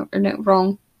pronouncing it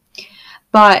wrong,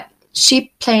 but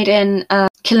she played in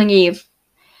Killing Eve.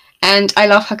 And I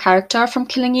love her character from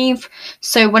Killing Eve.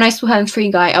 So when I saw her in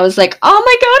Free Guy, I was like, oh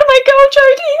my god,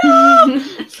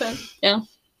 Jodie! So, yeah.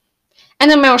 And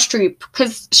then Meryl Streep,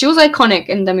 because she was iconic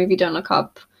in the movie Don't Look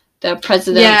Up. The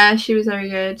president. Yeah, she was very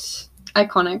good.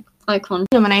 Iconic. Icon.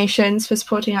 Nominations for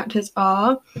supporting actors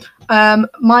are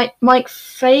Mike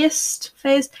Faist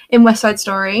in West Side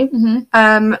Story.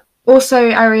 Mm-hmm.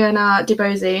 Also Ariana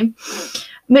DeBose.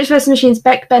 Mitch vs. Machines,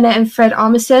 Beck Bennett and Fred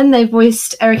Armisen. They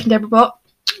voiced Eric and Deborah Bott.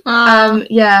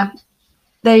 Yeah,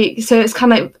 so it's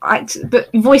kind of but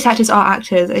voice actors are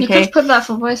actors. Okay, you could have put that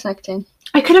for voice acting.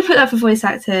 I could have put that for voice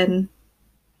acting.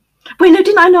 Wait, no,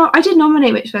 didn't I? Not. I did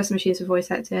nominate Mitch vs. Machines for voice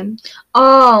acting.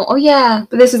 Oh yeah.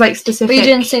 But this is like specific. But you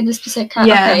didn't say the specific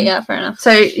character. Yeah. Okay, yeah, fair enough.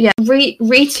 So yeah,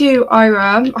 Ritu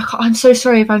Ira. I'm so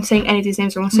sorry if I'm saying any of these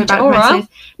names wrong. I'm so bad at pronouncing.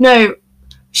 No,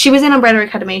 she was in Umbrella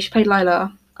Academy. She played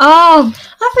Lila. Oh, I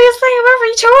thought you were saying about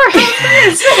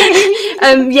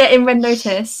Rachel. Yeah, in Red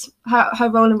Notice, her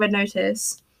role in Red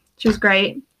Notice, she was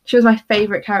great. She was my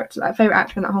favourite character, favourite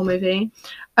actor in that whole movie.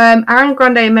 Ariana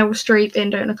Grande and Meryl Streep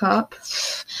in Don't Look Up.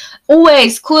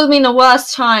 Always called me in the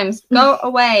worst times. Go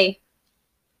away.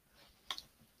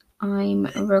 I'm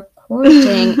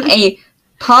recording a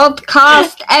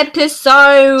podcast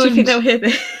episode. Do you think they'll hear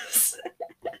this?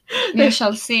 We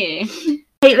shall see.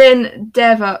 Caitlin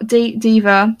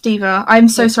Diva. I'm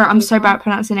so sorry. I'm so bad at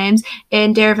pronouncing names.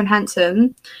 In Dear Evan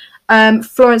Hansen.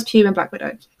 Florence Pugh in Black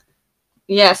Widow.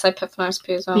 Yes, I put Florence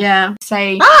Pugh as well. Yeah.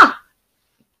 Say.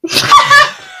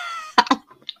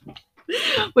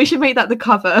 We should make that the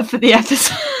cover for the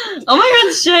episode. Oh my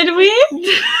god, should we?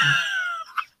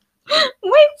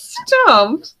 Wait,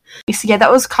 stop. So yeah, that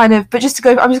was kind of, but just to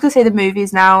go, I'm just going to say the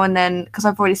movies now, and then, because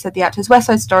I've already said the actors, West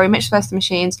Side Story, Mitch vs.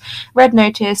 Machines, Red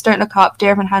Notice, Don't Look Up,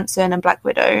 Dear Evan Hansen, and Black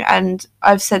Widow, and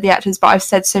I've said the actors, but I've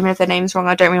said so many of their names wrong,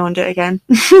 I don't really want to do it again.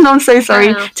 I'm so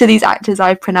sorry to these actors,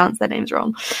 I've pronounced their names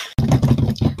wrong.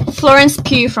 Florence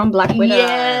Pugh from Black Widow.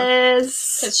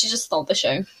 Yes! Because she just stole the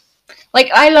show.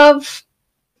 Like, I love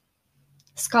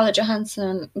Scarlett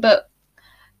Johansson, but,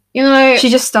 you know... She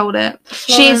just stole it.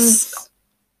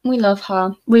 We love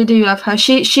her. We do love her.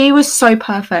 She was so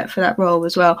perfect for that role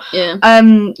as well. Yeah.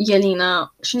 Yelena.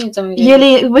 She needs something.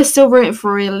 Yelena, we're still rooting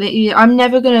for Yelena. I'm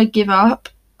never gonna give up.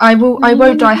 I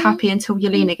won't die happy until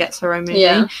Yelena gets her own movie.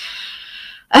 Yeah.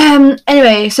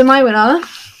 Anyway, so my winner,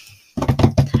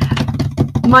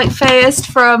 Mike Faist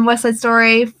from West Side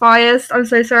Story. Faist, I'm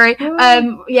so sorry.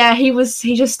 Yeah, he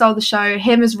just stole the show.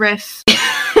 Him as Riff.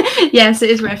 Yes, it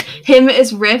is Riff. Him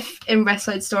as Riff in West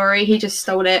Side Story. He just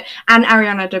stole it. And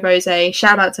Ariana DeBose.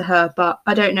 Shout out to her. But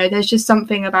I don't know. There's just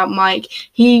something about Mike.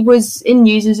 He was in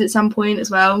Newsies at some point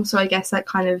as well. So I guess that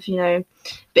kind of, you know.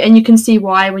 And you can see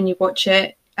why when you watch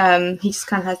it. He just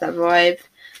kind of has that vibe.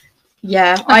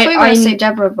 Yeah. I thought you were going to say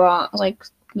Deborah, but like...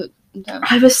 No.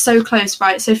 I was so close,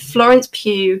 right? So Florence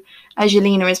Pugh as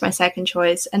Yelena is my second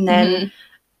choice. And then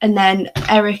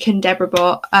Eric and Deborah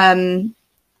Bott.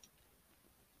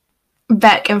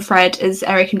 Beck and Fred is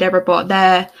Eric and Deborah Bott.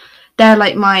 They're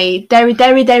like my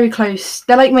very close.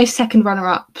 They're like my second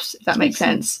runner-ups, if that makes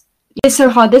sense. It's so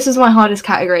hard. This is my hardest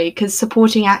category because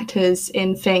supporting actors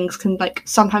in things can like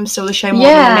sometimes steal the show more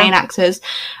than the main actors.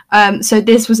 So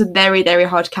this was a very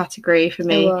hard category for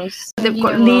me. It was. They've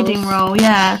got leading role,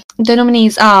 yeah. The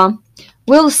nominees are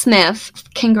Will Smith,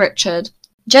 King Richard,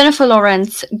 Jennifer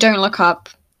Lawrence, Don't Look Up,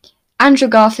 Andrew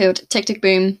Garfield, Tick Tick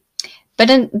Boom,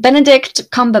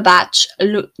 Benedict Cumberbatch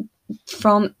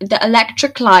from The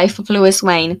Electric Life of Louis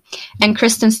Wayne, and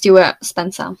Kristen Stewart,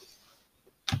 Spencer.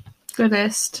 Good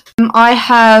list. I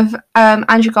have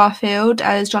Andrew Garfield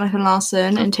as Jonathan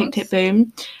Larson in Tick Tick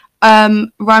Boom,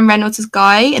 Ryan Reynolds as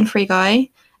Guy in Free Guy,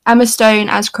 Emma Stone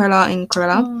as Cruella in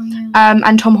Cruella,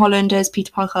 and Tom Holland as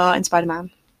Peter Parker in Spider-Man.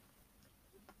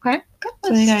 Okay.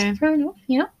 So there you go. Fair enough.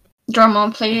 Yeah.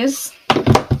 Drama, please.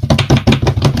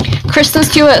 Kristen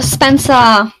Stewart, Spencer.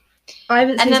 I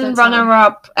haven't seen And then Spencer.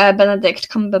 runner-up Benedict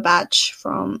Cumberbatch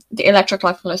from The Electric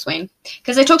Life of Lois Lane.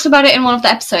 Because they talked about it in one of the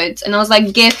episodes, and I was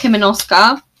like, give him an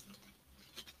Oscar.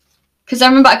 Because I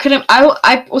remember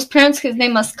I was pronouncing his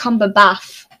name as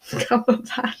Cumberbatch.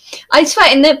 Cumberbatch. I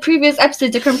swear, in the previous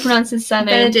episode, I couldn't pronounce his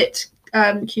surname. Benedict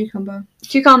Cucumber.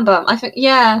 Cucumber, I think,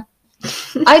 yeah.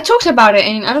 I talked about it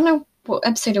in, I don't know what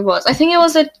episode it was. I think it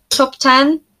was a top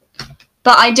 10.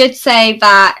 But I did say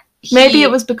that Maybe it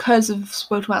was because of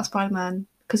spoiled about Spider-Man.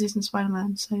 Because he's in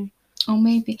Spider-Man, so... Oh,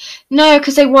 maybe. No,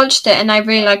 because I watched it and I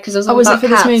really liked because it was all was about it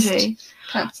for cats. this movie?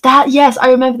 Cats. That, yes,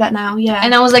 I remember that now, yeah.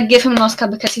 And I was like, give him an Oscar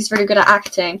because he's really good at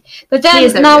acting. But He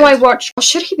is then very now good. I watch,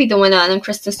 should he be the winner and then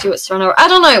Kristen Stewart's the runner? I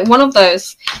don't know, one of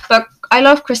those. But I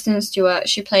love Kristen Stewart.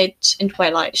 She played in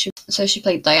Twilight. She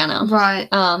played Diana. Right.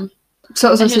 And So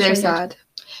it was it was obviously very really sad.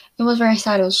 It was very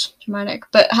sad. It was dramatic.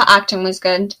 But her acting was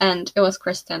good and it was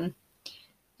Kristen.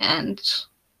 And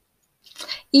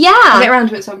yeah. I'll get around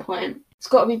to it at some point. It's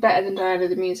got to be better than Diana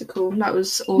the Musical. That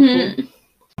was awful.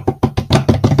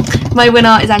 My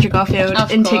winner is Andrew Garfield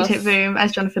Of in Tick course. Tick Boom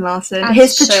as Jonathan Larson. As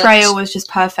His should. portrayal was just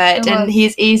perfect, It and was.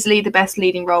 he's easily the best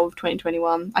leading role of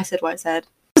 2021. I said what I said.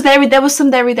 There was some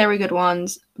very, very good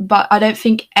ones, but I don't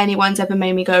think anyone's ever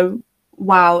made me go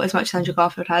wow as much as Andrew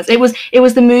Garfield has. It was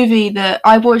the movie that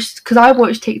I watched, because I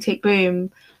watched Tick Tick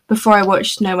Boom before I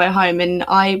watched No Way Home, and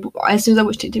as soon as I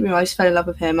watched Tick Tick Boom, I just fell in love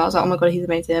with him. I was like, oh my god, he's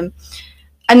amazing.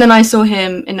 And then I saw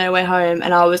him in No Way Home,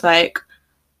 and I was like,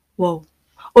 whoa.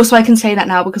 Also, I can say that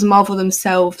now because Marvel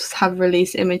themselves have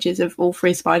released images of all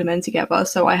three Spider-Men together,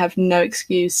 so I have no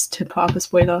excuse to not put up a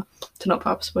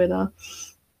spoiler.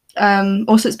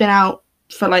 Also, it's been out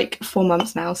for like 4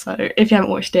 months now, so if you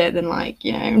haven't watched it, then like,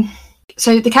 you know.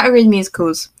 So the category is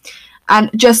musicals. And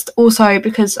just also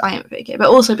because I am a big kid, but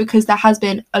also because there has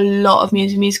been a lot of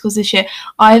musicals this year.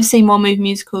 I have seen more movie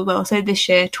musicals, well, so this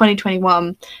year,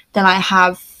 2021, than I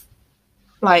have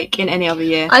like in any other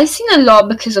year. I've seen a lot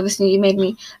because obviously you made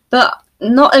me, but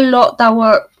not a lot that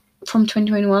were from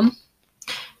 2021.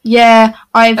 Yeah,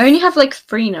 I only have like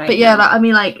 3 now. But yeah, like, I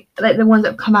mean, like the ones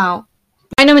that have come out.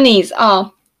 My nominees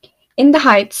are In the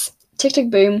Heights, Tick Tick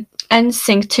Boom, and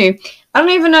Sing 2. I don't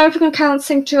even know if we can count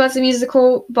Sing 2 as a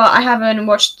musical, but I haven't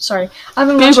watched. Sorry, I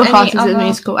haven't watched Google any classes other. is a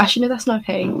musical. Actually, no, that's not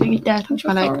okay. Yeah, touch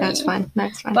my Sorry. leg. No, it's fine. No,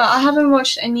 it's fine. But I haven't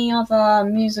watched any other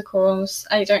musicals.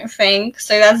 I don't think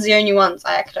so. That's the only ones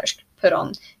I could actually put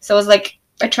on. So I was like,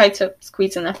 I tried to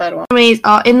squeeze in a third one. Nominees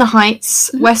are In the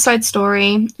Heights, West Side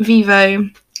Story, Vivo.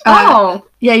 Yeah,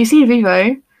 you've seen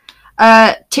Vivo.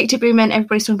 Tick Tick Boom and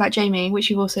Everybody's Talking About Jamie, which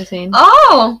you've also seen.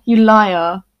 Oh, You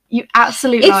liar. You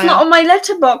absolute liar. it's not on my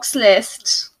letterbox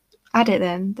list. Add it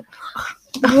then.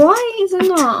 Why is it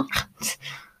not?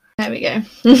 There we go.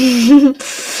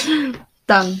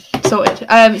 Done. Sorted.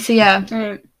 So yeah,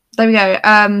 Right. there we go.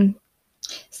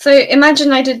 So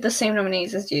imagine I did the same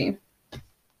nominees as you,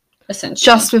 essentially.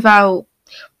 Just without.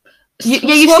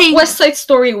 You've Swap seen. West Side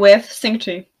Story with Sing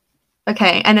 2.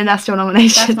 Okay, and then that's your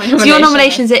nomination. That's my So your nomination,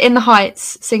 nominations are In the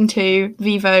Heights, Sing 2,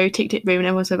 Vivo, Tick Tick Boom, and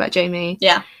Everyone's Talking About Jamie.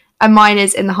 Yeah. And mine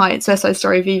is In the Heights, West Side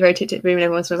Story, Vivo, Tick Tick Boom, and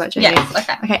Everyone's Talking About Jamie. Yes,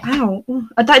 okay. Okay, ow. Ooh,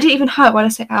 that didn't even hurt. Why did I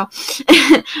say ow?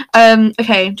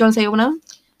 Okay, do you want to say your winner?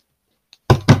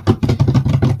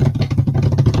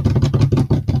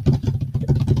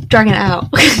 Dragging it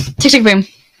out. Tick Tick Boom.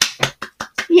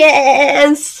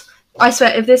 Yes! I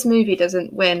swear, if this movie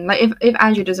doesn't win, like if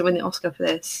Andrew doesn't win the Oscar for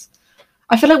this,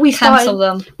 I feel like Cancel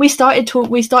them. we started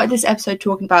this episode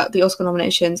talking about the Oscar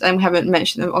nominations, and we haven't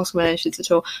mentioned the Oscar nominations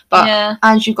at all. But Yeah,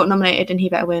 Andrew got nominated, and he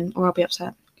better win, or I'll be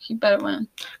upset he better win.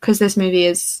 because this movie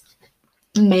is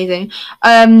amazing.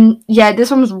 Yeah,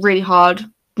 this one was really hard.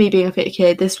 Me being a fit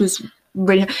kid, this was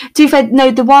really. To be fair,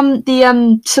 no,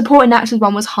 the supporting actors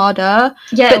one was harder,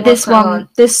 Yeah, but this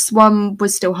one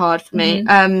was still hard for me.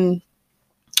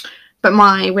 But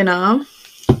my winner.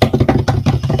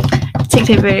 Tick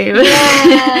Tick Boom.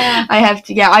 Yeah. I have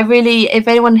to. Yeah, I really. If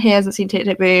anyone here hasn't seen Tick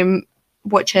Tick Boom,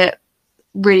 watch it.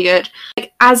 Really good.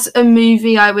 Like, as a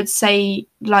movie, I would say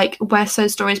like West Side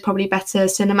Story is probably better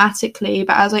cinematically,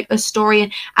 but as like a story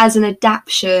and as an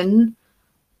adaptation,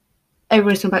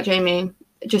 Everybody's Talking About Jamie.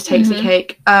 It just takes the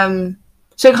cake.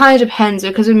 So it kind of depends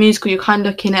because with a musical, you're kind of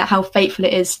looking at how faithful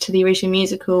it is to the original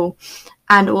musical,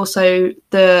 and also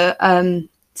the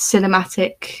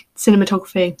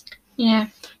cinematography. Yeah.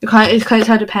 It kind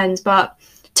of depends, but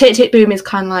Tick Tick Boom is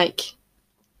kind of like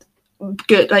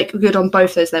good on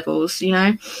both those levels, you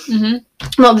know.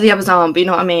 Mm-hmm. Not that the others aren't, but you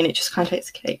know what I mean. It just kind of takes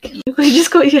a cake. You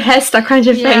just got your hair stuck around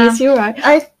your face. You're right.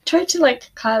 I tried to like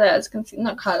curl it, as you can see.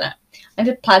 Not curl it. I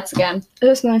did plaits again. It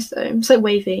looks nice though. It's like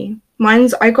wavy.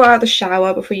 Mine's, I got out of the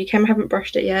shower before you came. I haven't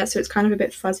brushed it yet, so it's kind of a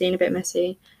bit fuzzy and a bit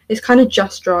messy. It's kind of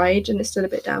just dried and it's still a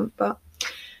bit damp, but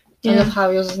I love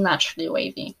how yours is naturally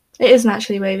wavy. It is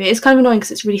naturally wavy. It's kind of annoying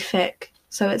because it's really thick,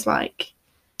 so it's like...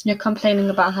 You're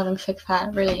complaining about having thick hair,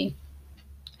 really.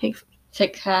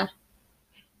 Thick hair.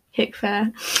 Hick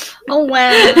fair. Oh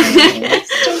wow.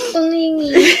 That's so funny.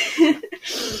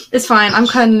 It's fine. I'm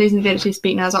kind of losing the ability to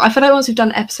speak now. So I feel like once we've done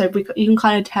an episode, you can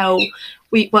kind of tell.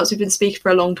 Once we've been speaking for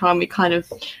a long time, we kind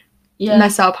of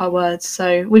mess up our words.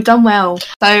 So we've done well.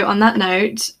 So on that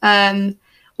note,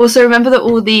 also remember that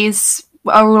all these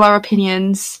are all our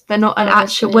opinions. They're not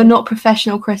we're not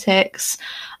professional critics.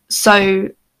 So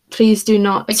please do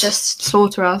not just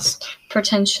slaughter us.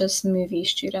 Pretentious movie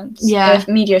students. Yeah.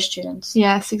 Media students.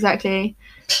 Yes, exactly.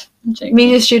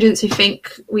 Media students who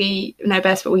think we know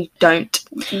best, but we don't.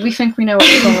 We think we know what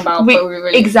we're talking about, but we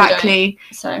really exactly.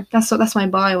 Don't. So that's my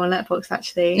bio on Letterboxd,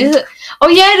 actually. Is it? Oh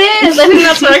yeah, it is. I think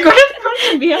that's where I got it from.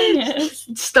 To be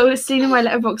honest, stole a scene in my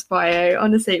Letterboxd bio.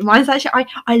 Honestly, mine's actually.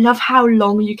 I love how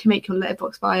long you can make your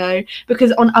Letterboxd bio,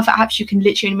 because on other apps you can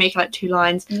literally make like 2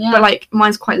 lines, but like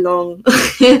mine's quite long.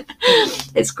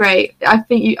 It's great. I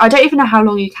don't even know how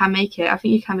long you can make it. I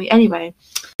think you can make anyway.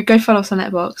 Go follow us on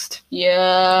Letterboxd.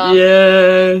 Yeah.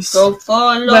 Yes. Go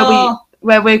follow.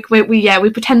 Where we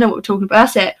pretend to know what we're talking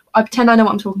about. That's it. I pretend I know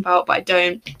what I'm talking about, but I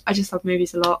don't. I just love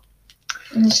movies a lot.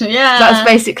 So, yeah. That's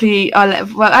basically our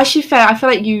well, actually fair. I feel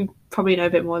like you probably know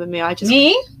a bit more than me.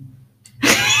 Me?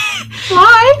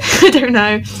 Why? I don't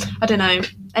know.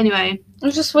 Anyway. I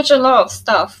just watch a lot of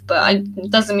stuff, but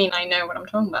it doesn't mean I know what I'm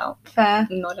talking about. Fair.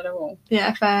 Not at all.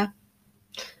 Yeah, fair.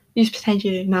 You just pretend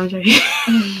you do. No, I'm joking.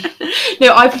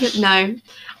 No, I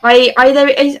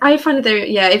find that there.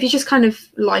 Yeah, if you just kind of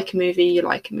like a movie, you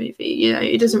like a movie. You know,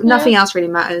 it doesn't. Nothing else really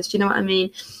matters. Do you know what I mean?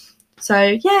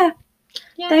 So yeah.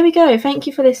 There we go. Thank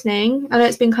you for listening. I know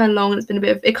it's been kind of long. And it's been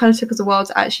it kind of took us a while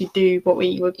to actually do what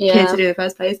we were here to do in the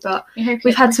first place. But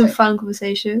we've had some fun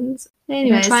conversations.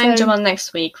 Anyway, we'll try and jump on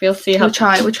next week. We'll see how.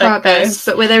 We'll try our best.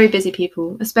 But we're very busy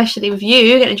people, especially with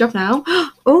you getting a job now.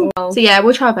 So yeah,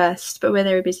 we'll try our best. But we're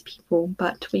very busy people.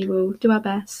 But we will do our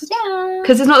best. Yeah.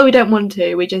 Because it's not that we don't want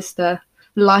to. We just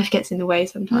life gets in the way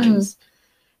sometimes.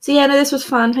 So yeah, no, this was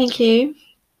fun. Thank you.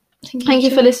 Thank you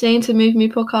for listening to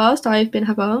Moviemood podcast. I've been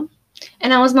Habar.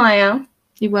 And I was Maya.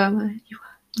 You were Maya. You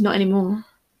were not anymore.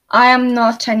 I am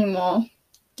not anymore.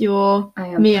 I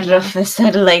am Mia. Professor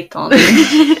Layton. Link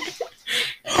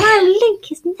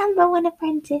is #1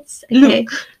 apprentice. Okay.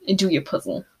 Luke, do your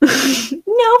puzzle.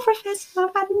 No, Professor.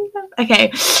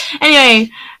 Okay. Anyway,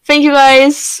 thank you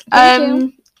guys.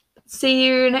 Thank you. See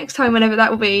you next time, whenever that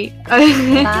will be.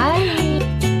 Bye.